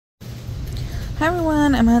Hi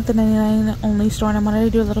everyone, I'm at the 99 only store and I wanted to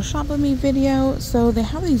do a little shop with me video. So they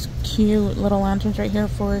have these cute little lanterns right here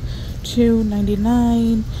for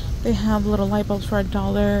 $2.99. They have little light bulbs for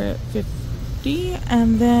 $1.50,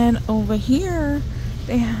 and then over here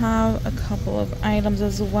they have a couple of items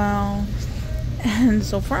as well. And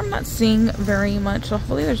so far I'm not seeing very much, so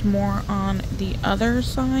hopefully there's more on the other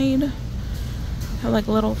side. Have like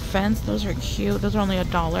a little fence. Those are cute. Those are only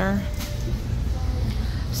 $1.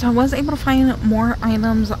 So I was able to find more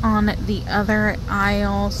items on the other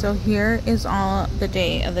aisle. So here is all the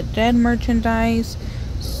Day of the Dead merchandise.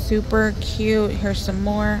 Super cute. Here's some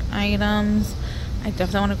more items. I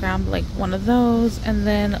definitely want to grab like one of those. And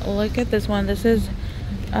then look at this one. This is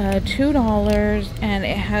 $2 and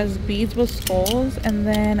it has beads with skulls. And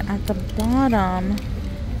then at the bottom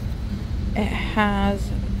it has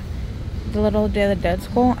the little Day of the Dead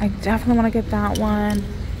skull. I definitely want to get that one.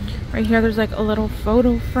 Right here there's like a little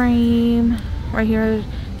photo frame. Right here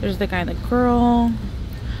there's the guy and the girl.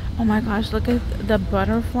 Oh my gosh, look at the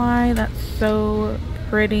butterfly. That's so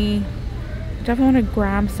pretty. Definitely want to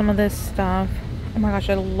grab some of this stuff. Oh my gosh,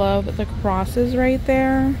 I love the crosses right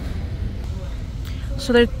there.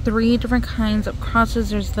 So there are 3 different kinds of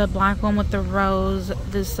crosses. There's the black one with the rose,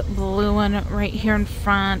 this blue one right here in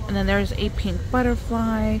front, and then there's a pink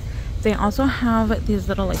butterfly. They also have these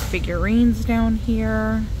little like figurines down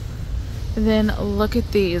here. And then look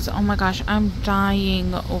at these. Oh my gosh, I'm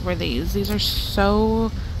dying over these. These are so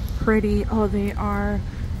pretty. Oh, they are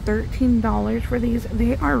 $13 for these.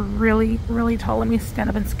 They are really, really tall. Let me stand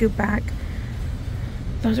up and scoot back.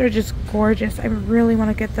 Those are just gorgeous. I really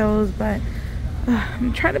want to get those, but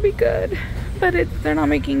I'm trying to be good. But they're not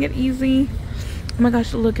making it easy. Oh my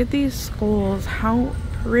gosh, look at these skulls. How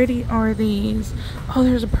pretty are these? Oh,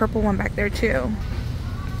 there's a purple one back there too.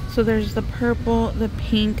 So there's the purple, the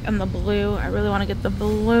pink, and the blue. I really want to get the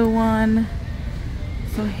blue one.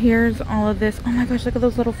 So here's all of this. Oh my gosh, look at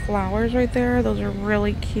those little flowers right there. Those are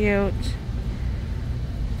really cute.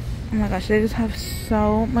 Oh my gosh, they just have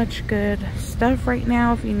so much good stuff right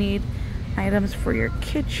now if you need items for your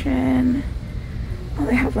kitchen. Oh,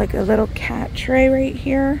 they have like a little cat tray right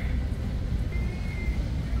here.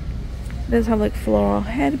 They have like floral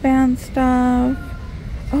headband stuff.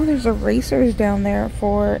 Oh, there's erasers down there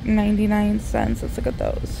for 99 cents. Let's look at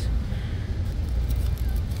those.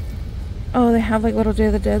 Oh, they have like little Day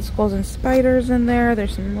of the Dead skulls and spiders in there.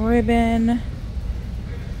 There's some ribbon.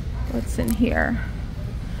 What's in here?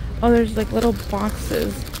 Oh, there's like little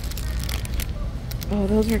boxes. Oh,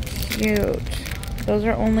 those are cute. Those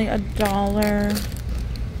are only $1.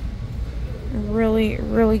 Really,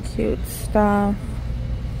 really cute stuff.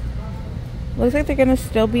 Looks like they're gonna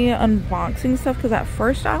still be unboxing stuff because that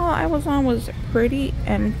first aisle I was on was pretty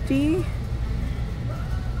empty.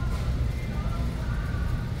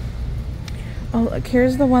 Oh, look,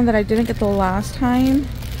 here's the one that I didn't get the last time.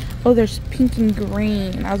 Oh, there's pink and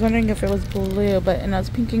green. I was wondering if it was blue, but no, it's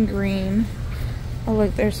pink and green. Oh,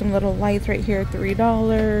 look, there's some little lights right here,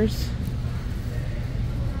 $3.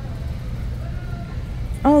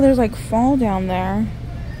 Oh, there's like fall down there.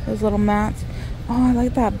 Those little mats. Oh, I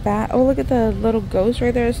like that bat. Oh, look at the little ghost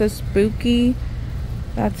right there. It says spooky.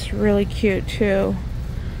 That's really cute too.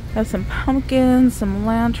 Have some pumpkins, some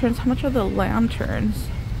lanterns. How much are the lanterns?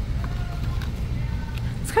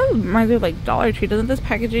 It's kind of reminds me of like Dollar Tree. Doesn't this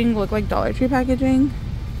packaging look like Dollar Tree packaging?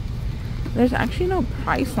 There's actually no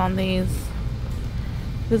price on these.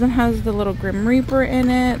 This one has the little Grim Reaper in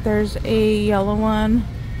it. There's a yellow one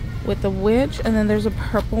with the witch, and then there's a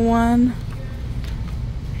purple one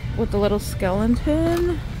with the little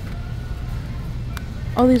skeleton.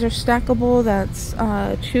 Oh, these are stackable. That's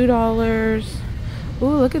 $2. Ooh,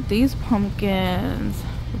 look at these pumpkins.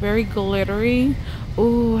 Very glittery.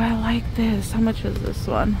 Ooh, I like this. How much is this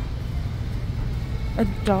one?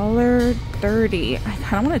 $1.30. I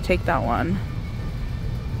kind of want to take that one.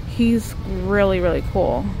 He's really, really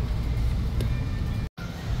cool.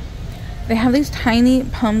 They have these tiny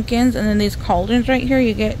pumpkins and then these cauldrons right here.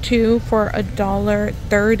 You get 2 for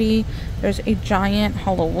 $1.30. There's a giant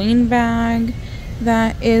Halloween bag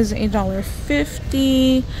that is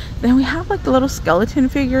 $1.50. Then we have like the little skeleton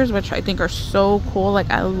figures, which I think are so cool. Like,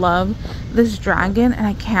 I love this dragon, and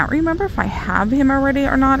I can't remember if I have him already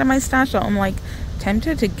or not in my stash, so I'm like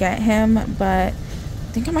tempted to get him, but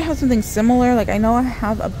I think I might have something similar. Like, I know I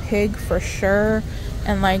have a pig for sure,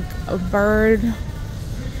 and like a bird.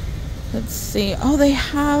 Let's see. Oh, they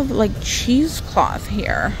have like cheesecloth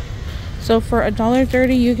here. So for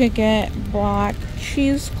 $1.30 you could get black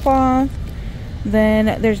cheesecloth.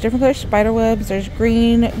 Then there's different color spider webs. There's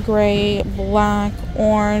green, gray, black,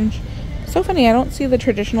 orange. So funny, I don't see the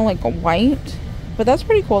traditional like white, but that's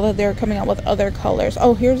pretty cool that they're coming out with other colors.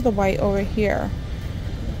 Oh, here's the white over here.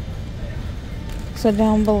 So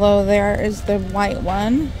down below there is the white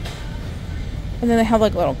one. And then they have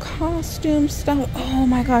like little costume stuff. Oh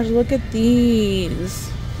my gosh, look at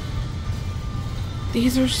these.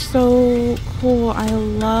 These are so cool. I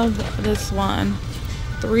love this one.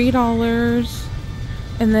 $3.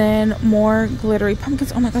 And then more glittery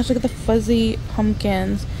pumpkins. Oh my gosh, look at the fuzzy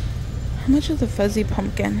pumpkins. How much is the fuzzy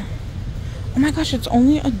pumpkin? Oh my gosh, it's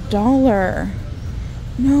only $1.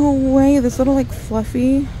 No way. This little like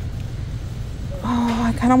fluffy. Oh,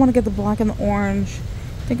 I kind of want to get the black and the orange.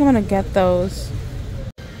 I think I'm gonna get those.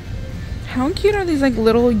 How cute are these like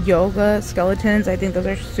little yoga skeletons? I think those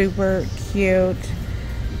are super cute.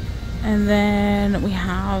 And then we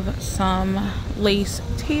have some lace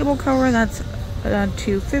table cover. That's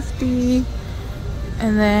 $2.50.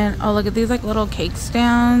 And then, oh, look at these like little cake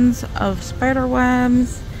stands of spider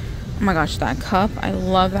webs. Oh my gosh, that cup. I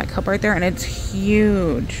love that cup right there, and it's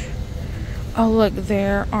huge. Oh, look,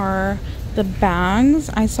 there are the bags.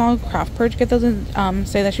 I saw Craft Purge get those and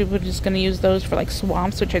say that she was just going to use those for like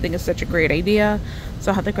swamps, which I think is such a great idea. So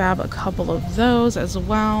I had to grab a couple of those as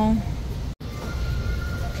well.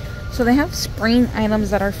 So they have spring items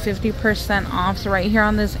that are 50% off. So right here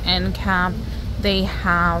on this end cap, they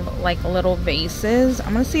have like little vases.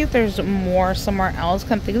 I'm going to see if there's more somewhere else.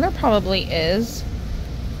 I think there probably is.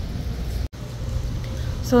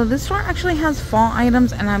 So this store actually has fall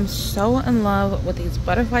items, and I'm so in love with these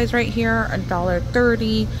butterflies right here.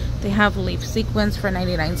 $1.30. They have leaf sequins for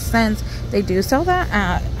 99 cents. They do sell that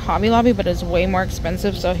at Hobby Lobby, but it's way more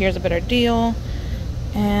expensive, so here's a better deal.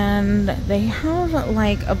 And they have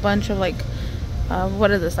like a bunch of like what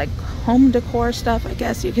is this, like home decor stuff, I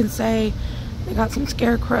guess you can say. They got some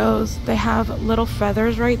scarecrows. They have little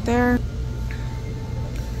feathers right there.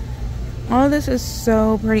 All of this is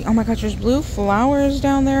so pretty. Oh my gosh, there's blue flowers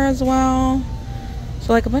down there as well.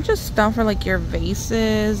 So like a bunch of stuff for like your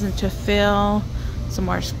vases and to fill. Some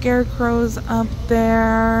more scarecrows up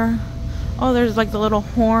there. Oh, there's like the little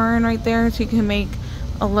horn right there, so you can make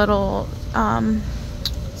a little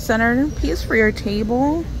centerpiece for your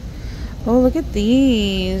table. Oh, look at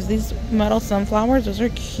these metal sunflowers. Those are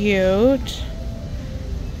cute.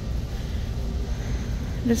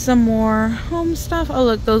 There's some more home stuff. Oh,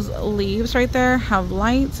 look, those leaves right there have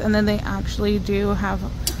lights, and then they actually do have,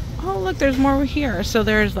 oh look, there's more over here. So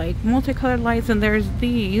there's like multicolored lights, and there's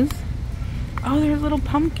these. Oh, there's little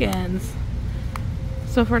pumpkins.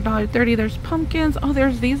 So for $1.30 there's pumpkins. Oh,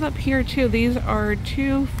 there's these up here too. These are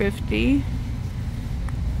 $2.50.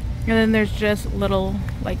 And then there's just little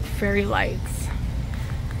like fairy lights.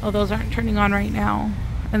 Oh, those aren't turning on right now.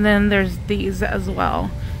 And then there's these as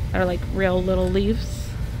well. They're like real little leaves.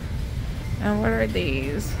 And what are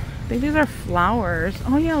these? I think these are flowers.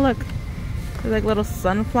 Oh yeah, look. They're like little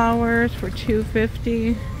sunflowers for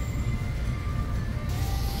 $2.50.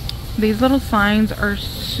 These little signs are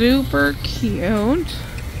super cute.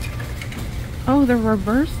 Oh, they're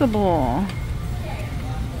reversible.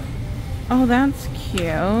 Oh, that's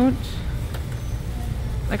cute.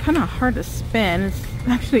 They're kind of hard to spin. It's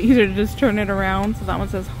actually easier to just turn it around. So that one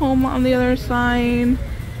says home on the other side.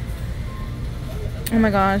 Oh my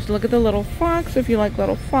gosh, look at the little fox if you like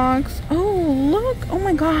little fox. Oh, look. Oh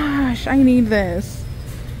my gosh, I need this.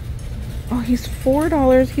 Oh, he's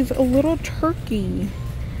 $4. He's a little turkey.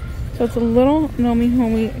 So it's a little Nomi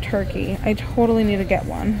Homie turkey. I totally need to get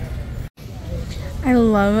one. I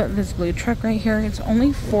love this glue truck right here. It's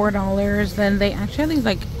only $4. Then they actually have these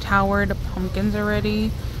like towered pumpkins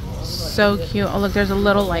already. So cute. Oh look, there's a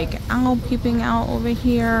little like owl peeping out over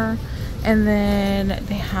here. And then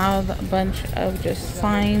they have a bunch of just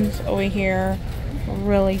signs over here.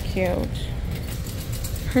 Really cute.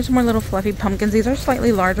 Here's more little fluffy pumpkins. These are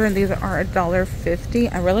slightly larger, and these are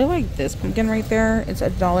 $1.50. I really like this pumpkin right there. It's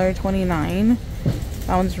 $1.29.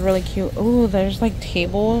 That one's really cute. Oh, there's like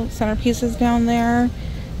table centerpieces down there.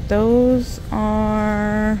 Those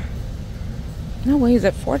are, no way, is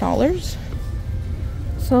it $4?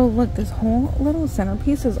 So look, this whole little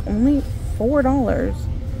centerpiece is only $4.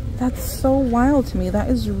 That's so wild to me. That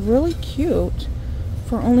is really cute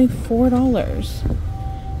for only $4.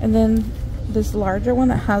 And then this larger one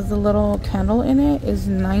that has the little candle in it is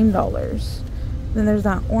 $9. Then there's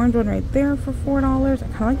that orange one right there for $4. I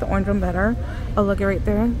kind of like the orange one better. Oh, look at right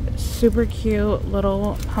there. Super cute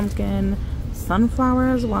little pumpkin sunflower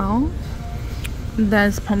as well.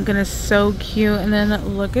 This pumpkin is so cute. And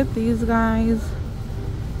then look at these guys.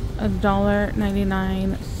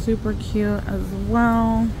 $1.99. Super cute as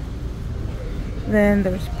well. Then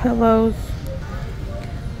there's pillows.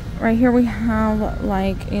 right here we have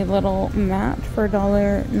like a little mat for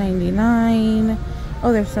 $1.99.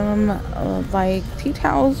 Oh, there's some like tea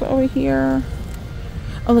towels over here.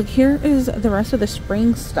 Oh, look, here is the rest of the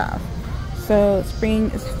spring stuff. So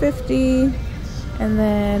spring is $50, and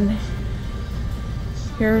then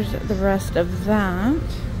here's the rest of that.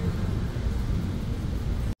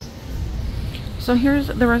 So here's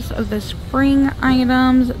the rest of the spring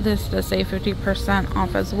items. This does say 50%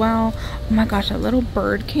 off as well. Oh my gosh, that little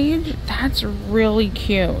bird cage, that's really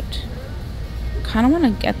cute. Kind of want to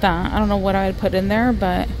get that. I don't know what I'd put in there,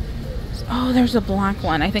 but oh, there's a black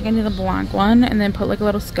one. I think I need the black one, and then put like a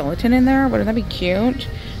little skeleton in there. Wouldn't that be cute?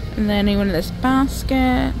 And then even this basket.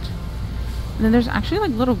 And then there's actually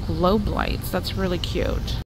like little globe lights. That's really cute.